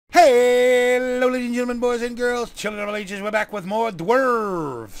gentlemen, boys and girls, children of all ages, we're back with more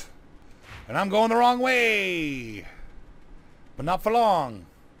Dwerve. And I'm going the wrong way. But not for long.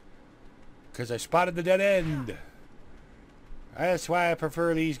 Because I spotted the dead end. That's why I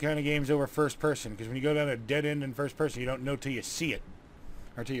prefer these kind of games over first person. Because when you go down a dead end in first person, you don't know till you see it.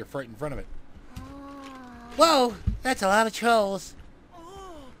 Or till you're right in front of it. Whoa, that's a lot of trolls.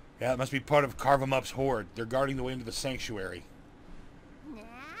 Yeah, it must be part of Carve 'em Up's horde. They're guarding the way into the sanctuary.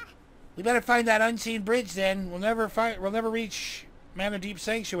 We better find that unseen bridge then. We'll never reach Mana Deep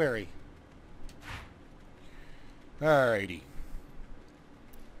Sanctuary. Alrighty.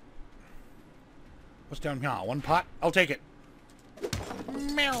 What's down here? One pot? I'll take it.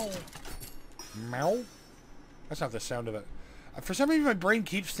 Meow. Meow? That's not the sound of it. For some reason my brain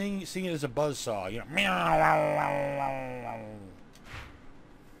keeps seeing it as a buzzsaw. You know, meow.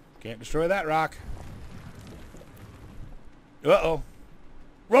 Can't destroy that rock. Uh-oh.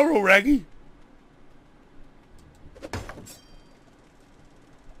 Ruh-roh, Raggy.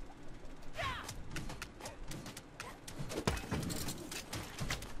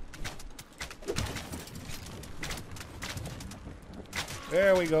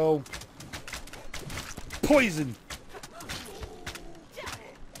 There we go. Poison.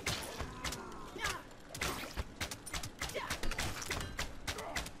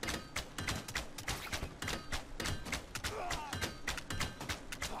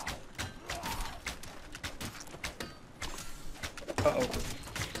 Uh-oh.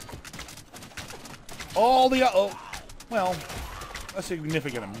 All the uh-oh. Well, a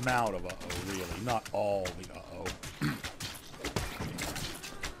significant amount of uh-oh, really. Not all the uh-oh.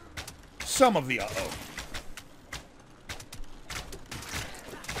 Some of the uh-oh.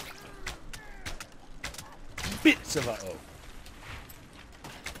 Bits of uh-oh.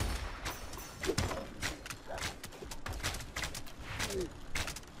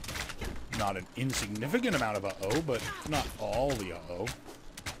 Not an insignificant amount of uh-oh, but not all the uh-oh.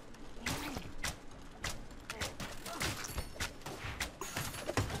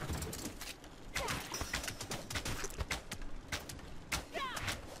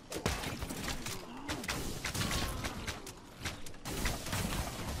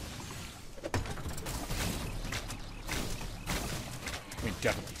 I mean,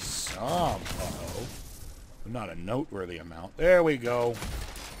 definitely some uh-oh, but not a noteworthy amount. There we go.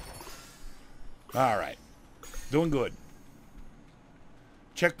 Alright. Doing good.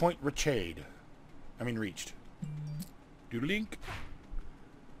 Checkpoint reached. Doodlink.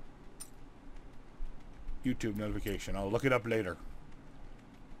 YouTube notification. I'll look it up later.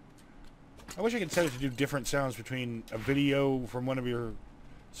 I wish I could set it to do different sounds between a video from one of your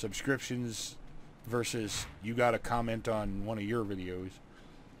subscriptions versus you got a comment on one of your videos.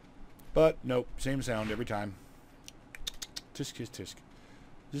 But, nope. Same sound every time. Tisk, tisk, tisk. Is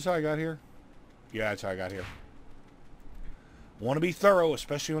this how I got here? Yeah, that's how I got here. Want to be thorough,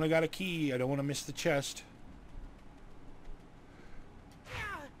 especially when I got a key. I don't want to miss the chest.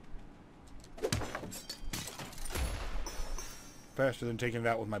 Faster than taking it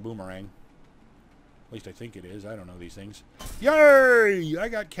out with my boomerang. At least I think it is. I don't know these things. Yay! I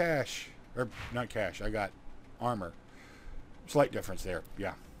got cash. Or, not cash. I got armor. Slight difference there.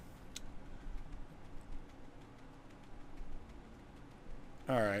 Yeah.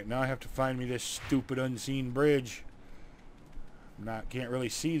 Alright, now I have to find me this stupid unseen bridge. Can't really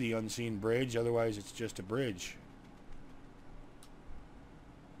see the unseen bridge, otherwise it's just a bridge.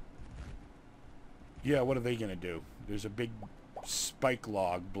 Yeah, what are they gonna do? There's a big spike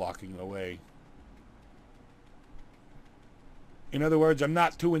log blocking the way. In other words, I'm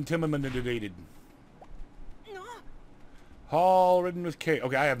not too intimidated. Hall ridden with K.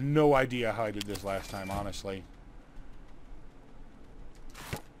 Okay, I have no idea how I did this last time, honestly.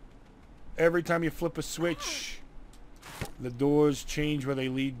 Every time you flip a switch, the doors change where they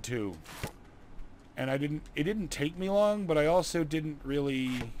lead to. And it didn't take me long, but I also didn't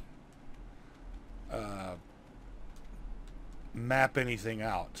really map anything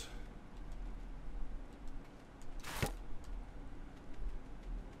out.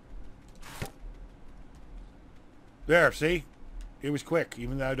 There, see? It was quick,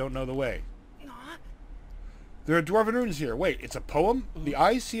 even though I don't know the way. There are dwarven runes here. Wait, it's a poem? The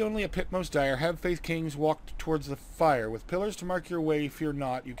eyes see only a pit most dire. Have faith, kings, walk towards the fire. With pillars to mark your way, fear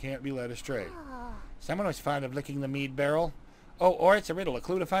not, you can't be led astray. Someone was fond of licking the mead barrel. Oh, or it's a riddle, a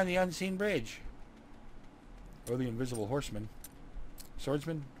clue to find the unseen bridge. Or the invisible horseman.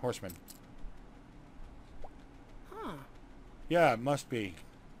 Swordsman? Horseman. Yeah, it must be.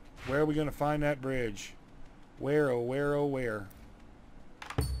 Where are we going to find that bridge? Where, oh, where, oh, where?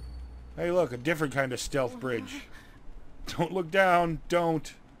 Hey, look, a different kind of stealth bridge. Don't look down.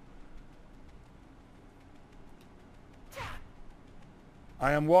 Don't.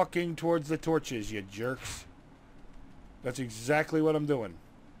 I am walking towards the torches, you jerks. That's exactly what I'm doing.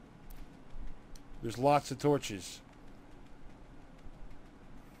 There's lots of torches.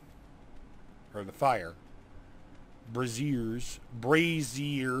 Or the fire. Braziers.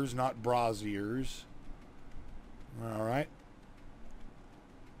 Braziers, not braziers. Alright.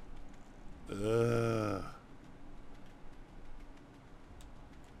 Ugh.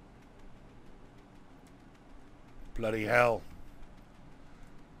 Bloody hell.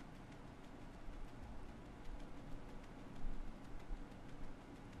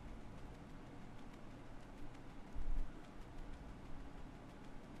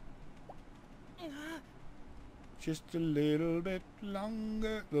 Just a little bit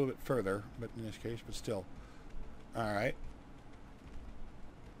longer, a little bit further, but in this case, but still. Alright.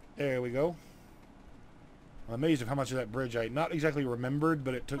 There we go. I'm amazed at how much of that bridge I not exactly remembered,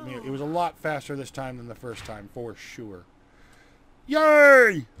 but it took me, it was a lot faster this time than the first time, for sure.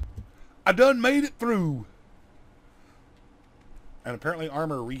 Yay! I done made it through! And apparently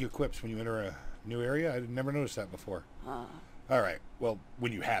armor re-equips when you enter a new area. I never noticed that before. Alright, well,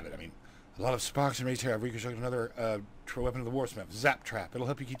 when you have it, I mean. A lot of sparks and raised hair. I've reconstructed another weapon of the warsmith. Zap trap. It'll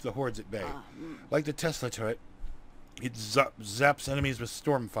help you keep the hordes at bay. Like the Tesla turret, it zaps enemies with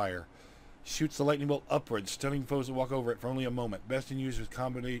storm fire. Shoots the lightning bolt upwards, stunning foes that walk over it for only a moment. Best in use in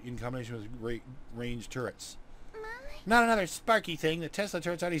combination with ranged turrets. Not another sparky thing. The Tesla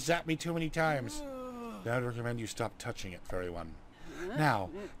turret's already zapped me too many times. Then I'd recommend you stop touching it, fairy one. Now,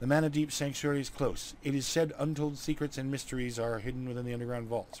 the Mana Deep Sanctuary is close. It is said untold secrets and mysteries are hidden within the underground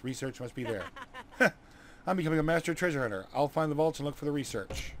vaults. Research must be there. I'm becoming a master treasure hunter. I'll find the vaults and look for the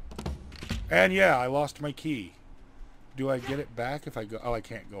research. And yeah, I lost my key. Do I get it back if I go? Oh, I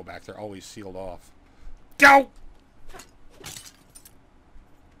can't go back. They're always sealed off. Go!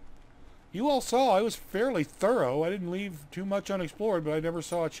 You all saw I was fairly thorough. I didn't leave too much unexplored, but I never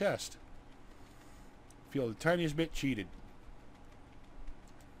saw a chest. Feel the tiniest bit cheated.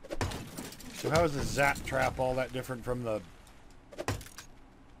 So how is the zap trap all that different from the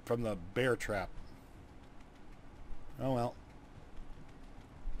bear trap? Oh well.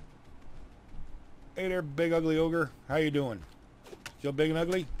 Hey there, big ugly ogre. How you doing? Still big and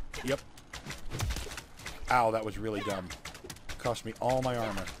ugly? Yep. Ow, that was really dumb. Cost me all my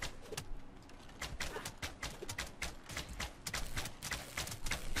armor.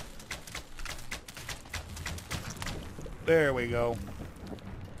 There we go.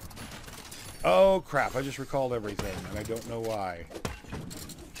 Oh crap, I just recalled everything, and I don't know why.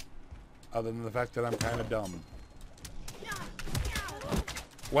 Other than the fact that I'm kind of dumb.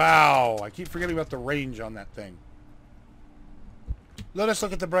 Wow, I keep forgetting about the range on that thing. Let us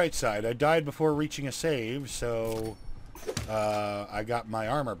look at the bright side. I died before reaching a save, so I got my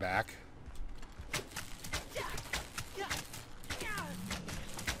armor back.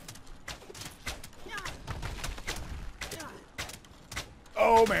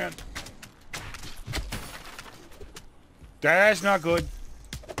 Oh man. That's not good.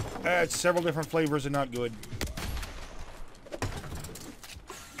 That's several different flavors and not good.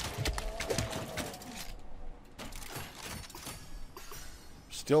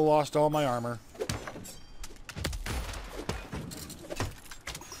 Still lost all my armor.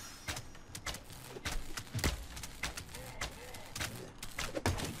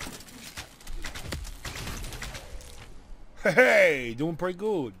 Hey, doing pretty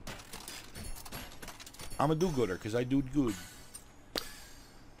good. I'm a do-gooder because I do good.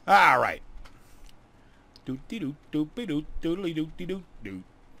 All right. Doot-dee-doot-doot-be-doot-doodly-doot-dee-doot-doot.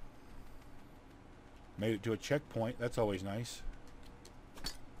 Made it to a checkpoint. That's always nice.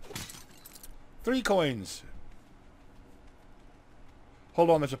 3 coins. Hold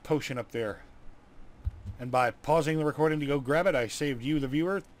on, there's a potion up there. And by pausing the recording to go grab it, I saved you, the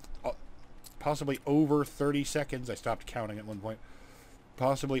viewer, possibly over 30 seconds. I stopped counting at one point.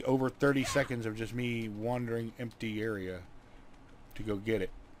 Possibly over 30 seconds of just me wandering empty area to go get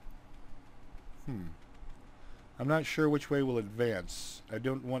it. I'm not sure which way we'll advance. I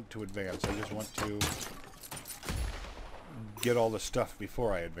don't want to advance. I just want to get all the stuff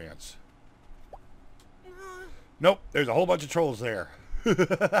before I advance. Nope, there's a whole bunch of trolls there. Oh,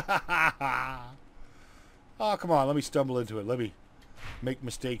 come on, let me stumble into it. Let me make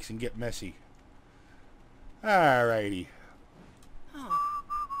mistakes and get messy. Alrighty.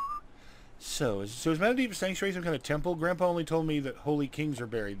 So is Mana Deep Sanctuary some kind of temple? Grandpa only told me that holy kings are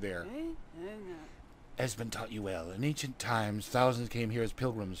buried there. Has been taught you well. In ancient times, thousands came here as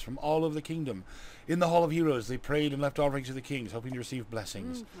pilgrims from all over the kingdom. In the Hall of Heroes, they prayed and left offerings to the kings, hoping to receive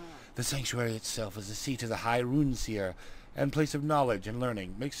blessings. The sanctuary itself is the seat of the High Rune Seer and place of knowledge and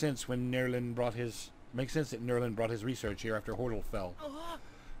learning. Makes sense when Nerlin brought his Makes sense that Nerlin brought his research here after Hordle fell.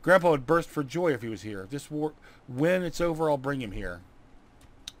 Grandpa would burst for joy if he was here. This war, when it's over, I'll bring him here.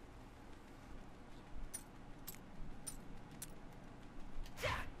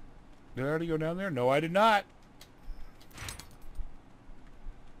 Did I already go down there? No, I did not.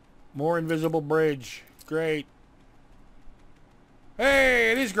 More invisible bridge. Great.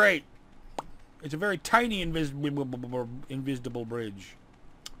 Hey, it is great. It's a very tiny invisible bridge.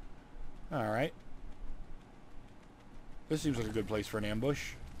 Alright. This seems like a good place for an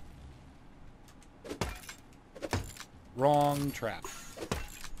ambush. Wrong trap.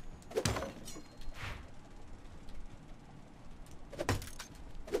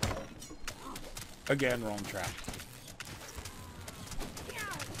 Again, wrong trap.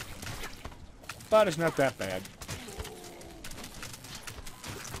 But it's not that bad.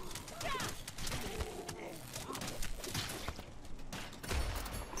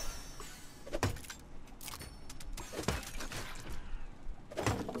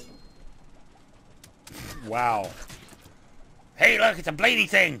 Wow. Hey, look, it's a bladey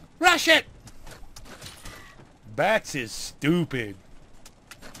thing. Rush it! Bats is stupid.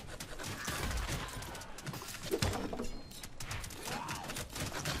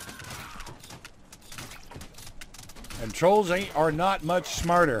 And trolls are not much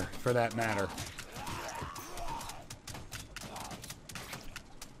smarter, for that matter.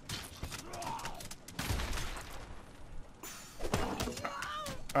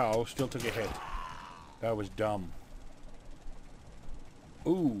 Oh, still took a hit. That was dumb.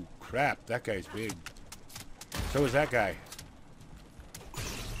 Ooh, crap. That guy's big. So is that guy.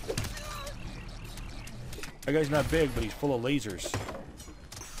 That guy's not big, but he's full of lasers.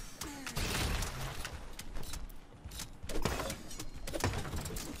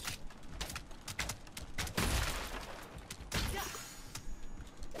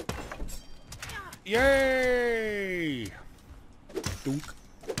 Yay! Dunk,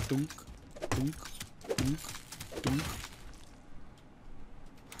 dunk, dunk, dunk, dunk.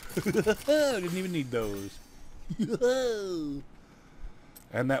 Didn't even need those.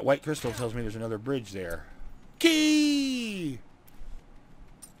 And that white crystal tells me there's another bridge there. Key!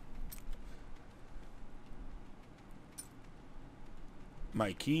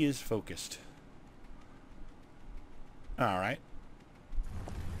 My key is focused. Alright.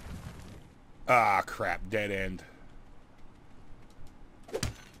 Ah, crap. Dead end.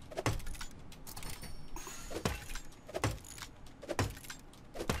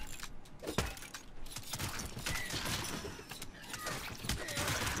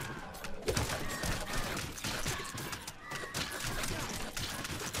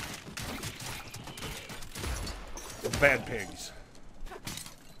 Bad pigs.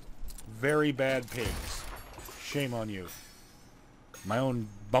 Very bad pigs. Shame on you. My own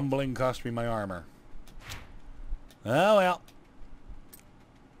bumbling cost me my armor. Oh well.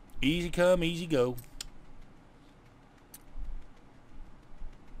 Easy come, easy go.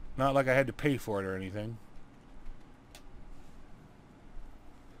 Not like I had to pay for it or anything.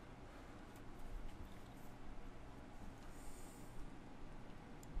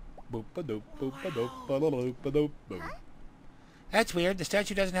 That's weird. The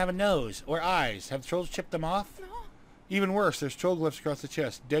statue doesn't have a nose or eyes. Have the trolls chipped them off? No. Even worse, there's troll glyphs across the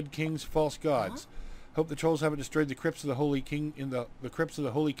chest. Dead kings, false gods. Hope the trolls haven't destroyed the crypts of the holy king in the crypts of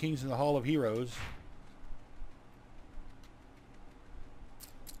the holy kings in the Hall of Heroes.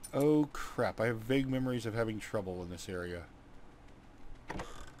 Oh crap! I have vague memories of having trouble in this area.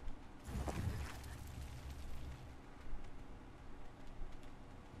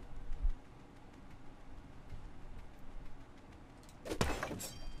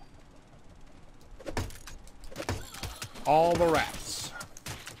 All the rats.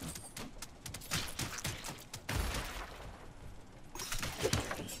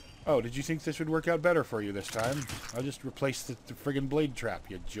 Oh, did you think this would work out better for you this time? I'll just replace the friggin' blade trap,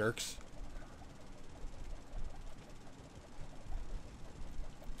 you jerks.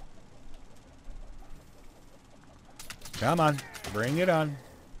 Come on, bring it on.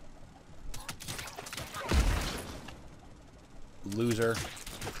 Loser.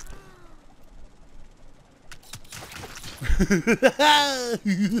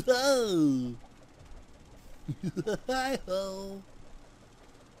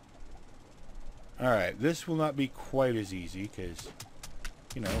 Alright, this will not be quite as easy, because,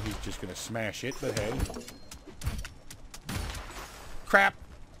 you know, he's just going to smash it, but hey. Crap!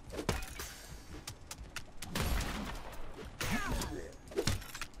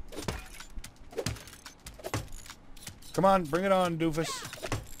 Come on, bring it on, doofus.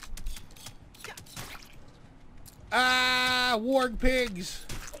 Ah, warg pigs.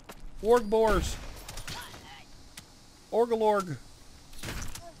 Warg boars. Orgalorg.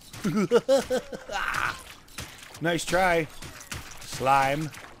 Nice try. Slime.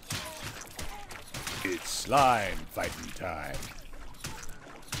 It's slime fighting time.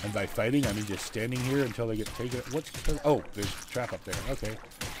 And by fighting, I mean just standing here until they get taken. What's... Oh, there's a trap up there. Okay.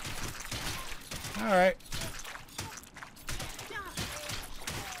 Alright.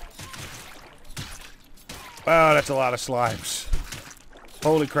 Wow, that's a lot of slimes.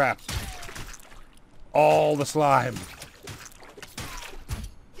 Holy crap. All the slime.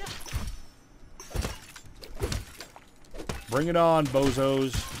 Bring it on,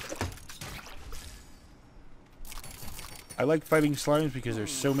 bozos. I like fighting slimes because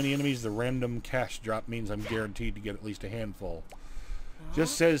there's so many enemies, the random cash drop means I'm guaranteed to get at least a handful.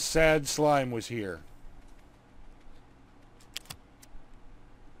 Just says sad slime was here.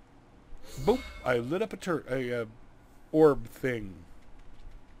 Boop! I lit up a orb thing.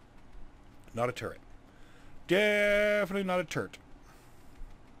 Not a turret. Definitely not a turret.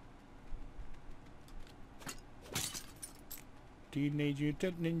 Teenage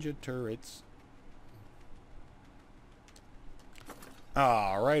Mutant Ninja Turrets.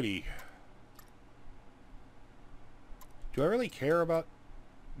 Alrighty. Do I really care about...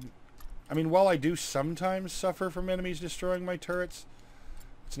 I mean, while I do sometimes suffer from enemies destroying my turrets,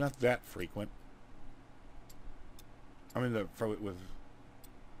 it's not that frequent. I mean, with...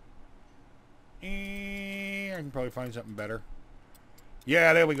 I can probably find something better.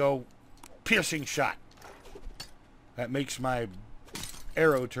 Yeah, there we go. Piercing shot. That makes my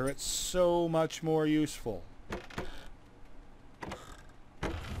arrow turrets so much more useful.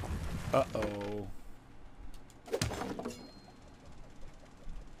 Uh-oh.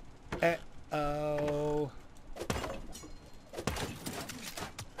 Uh-oh.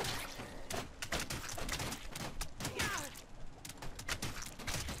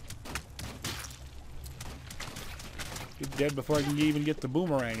 You're dead before I can even get the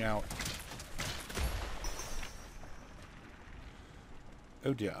boomerang out.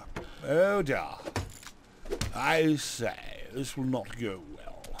 Oh dear. Oh dear. I say, this will not go well.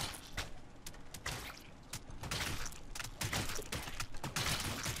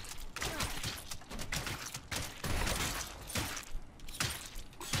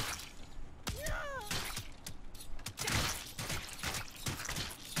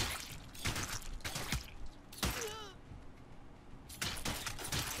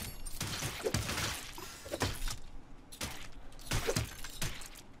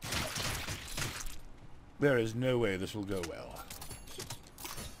 There is no way this will go well.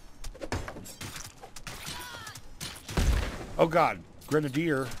 Oh god,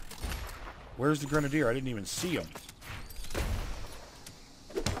 Grenadier. Where's the Grenadier? I didn't even see him.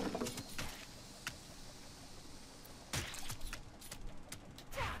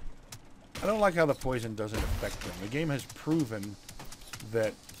 I don't like how the poison doesn't affect them. The game has proven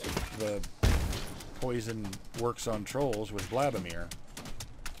that the poison works on trolls with Vladimir.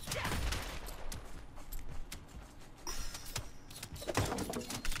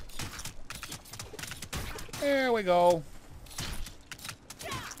 There we go.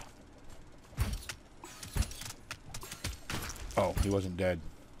 Oh, he wasn't dead.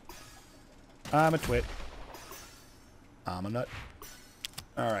 I'm a twit. I'm a nut.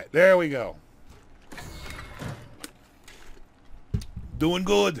 Alright, there we go. Doing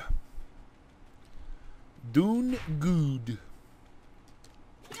good. Doing good.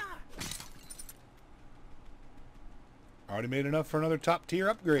 Already made enough for another top tier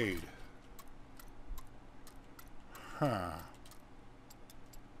upgrade. Huh.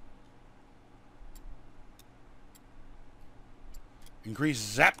 Increase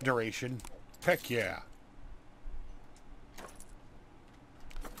zap duration. Heck yeah.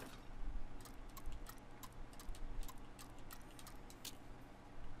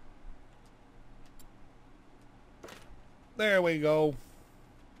 There we go.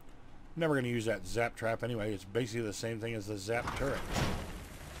 Never going to use that zap trap anyway. It's basically the same thing as the zap turret,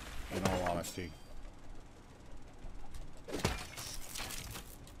 in all honesty.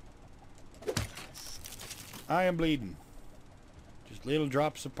 I am bleeding. Just little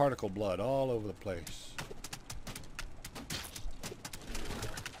drops of particle blood all over the place.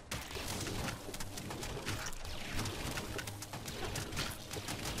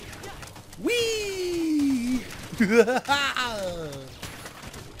 Whee!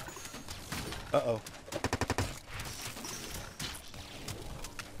 Uh-oh.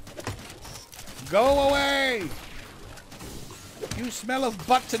 Go away! You smell of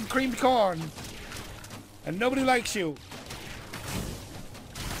butts and creamed corn. And nobody likes you.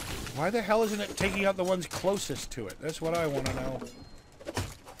 Why the hell isn't it taking out the ones closest to it? That's what I want to know.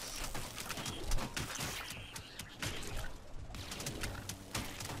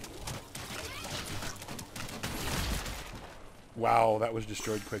 Wow, that was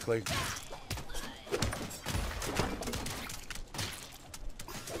destroyed quickly.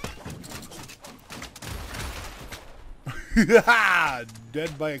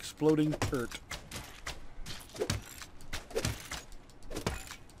 Dead by exploding turret.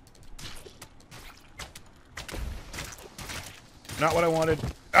 Not what I wanted.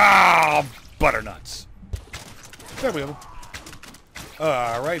 Ah, butternuts. There we go.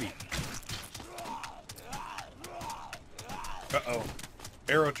 Alrighty. Uh-oh.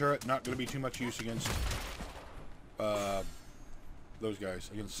 Arrow turret, not going to be too much use against those guys,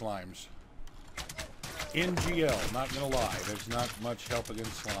 against slimes. NGL, not going to lie, there's not much help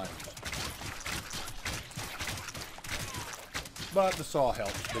against slimes. But the saw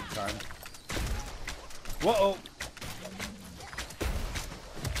helps big time. Whoa!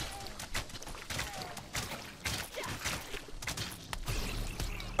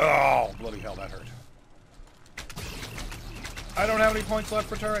 Oh, bloody hell, that hurt. I don't have any points left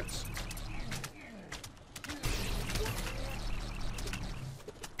for turrets.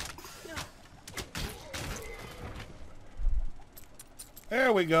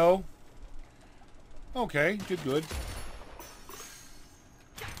 There we go. Okay, did good.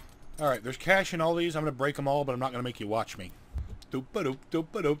 Alright, there's cash in all these. I'm going to break them all, but I'm not going to make you watch me. Doop-a-doop,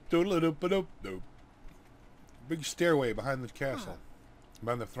 doop-a-doop, doop-a-doop, doop. Big stairway behind the castle.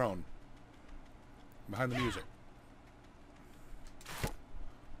 Behind the throne. Behind the music.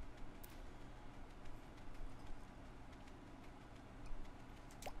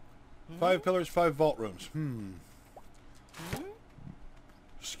 Five pillars, 5 vault rooms.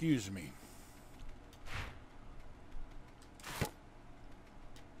 Excuse me.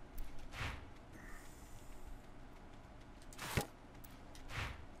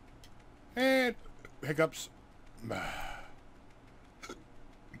 And hiccups.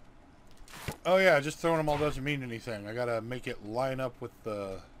 Oh yeah, just throwing them all doesn't mean anything. I gotta make it line up with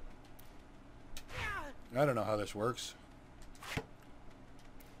the... I don't know how this works.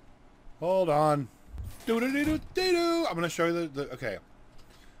 Hold on. Do-do-do-do-do-do. I'm gonna show you the... Okay.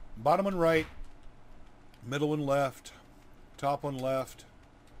 Bottom one right. Middle one left. Top one left.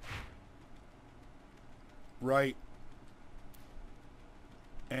 Right.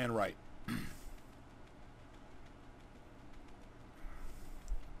 And right.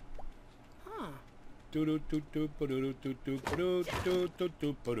 Dwarven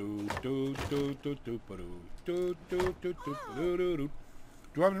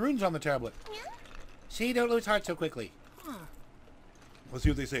runes on the tablet. See, don't lose heart so quickly. Let's see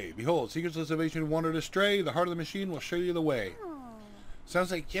what they say. Behold, secrets of salvation wandered astray. The heart of the machine will show you the way.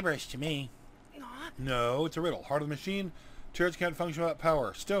 Sounds like gibberish to me. No, it's a riddle. Heart of the machine. Turrets can't function without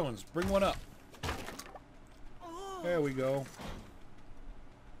power. Stones, bring one up. There we go.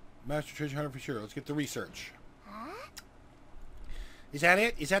 Master treasure hunter for sure. Let's get the research. Is that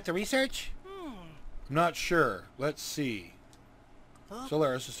it? Is that the research? I'm not sure. Let's see.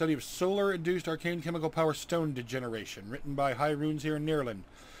 Solaris, a study of solar-induced arcane chemical power stone degeneration, written by High Runes here in Nearland.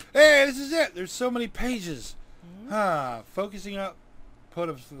 Hey, this is it! There's so many pages! Focusing output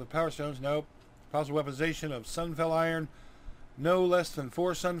of the power stones, nope. Possible weaponization of sunfell iron. No less than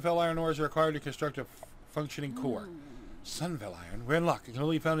 4 sunfell iron ores are required to construct a functioning core. Sunfell iron? We're in luck. It can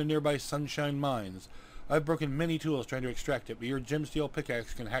only be found in nearby sunshine mines. I've broken many tools trying to extract it, but your gem steel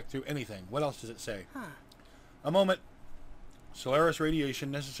pickaxe can hack through anything. What else does it say? A moment. Solaris radiation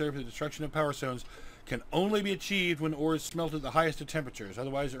necessary for the destruction of power stones can only be achieved when ore is smelted at the highest of temperatures.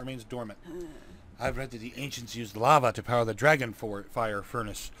 Otherwise, it remains dormant. I've read that the ancients used lava to power the dragon fire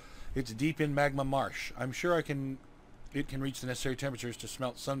furnace. It's deep in magma marsh. I'm sure it can reach the necessary temperatures to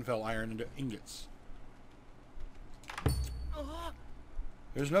smelt sunfell iron into ingots.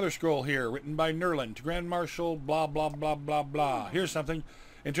 There's another scroll here, written by Nerland, to Grand Marshal, blah, blah, blah, blah, blah. Here's something.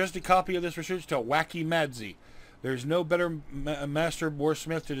 Entrusted copy of this research to Wacky Madzi. There's no better master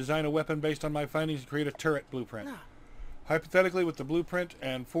warsmith to design a weapon based on my findings and create a turret blueprint. Hypothetically, with the blueprint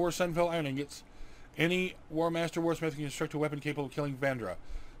and 4 sunfell iron ingots, any master warsmith can construct a weapon capable of killing Vandra.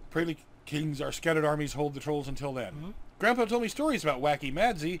 Pray the kings, our scattered armies hold the trolls until then. Grandpa told me stories about Wacky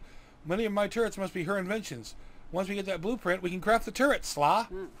Madzi. Many of my turrets must be her inventions. Once we get that blueprint, we can craft the turret, Sla.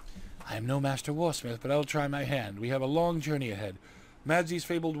 I am no master warsmith, but I'll try my hand. We have a long journey ahead. Madzi's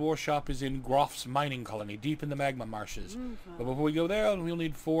fabled war shop is in Groff's mining colony, deep in the magma marshes. But before we go there, we'll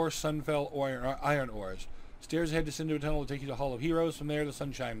need 4 sunfell iron ores. Stairs ahead descend to a tunnel to take you to the Hall of Heroes. From there, the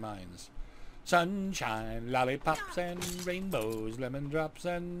Sunshine Mines. Sunshine, lollipops, and rainbows, lemon drops,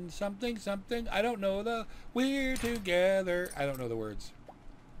 and something, something. I don't know we're together. I don't know the words.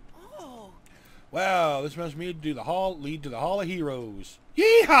 Wow, this must lead to the Hall of Heroes.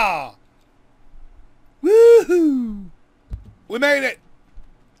 Yeehaw! Woohoo! We made it!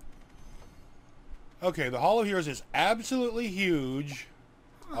 Okay, the Hall of Heroes is absolutely huge.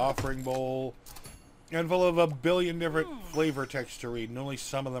 Offering bowl. And full of a billion different flavor texts to read, and only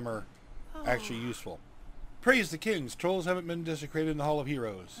some of them are actually useful. Praise the kings. Trolls haven't been desecrated in the Hall of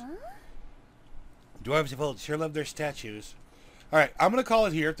Heroes. Dwarves of old sure love their statues. Alright, I'm going to call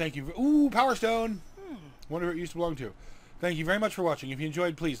it here. Thank you. Ooh, Power Stone. Wonder who it used to belong to. Thank you very much for watching. If you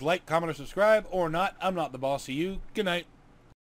enjoyed, please like, comment, or subscribe. Or not. I'm not the boss of you. Good night.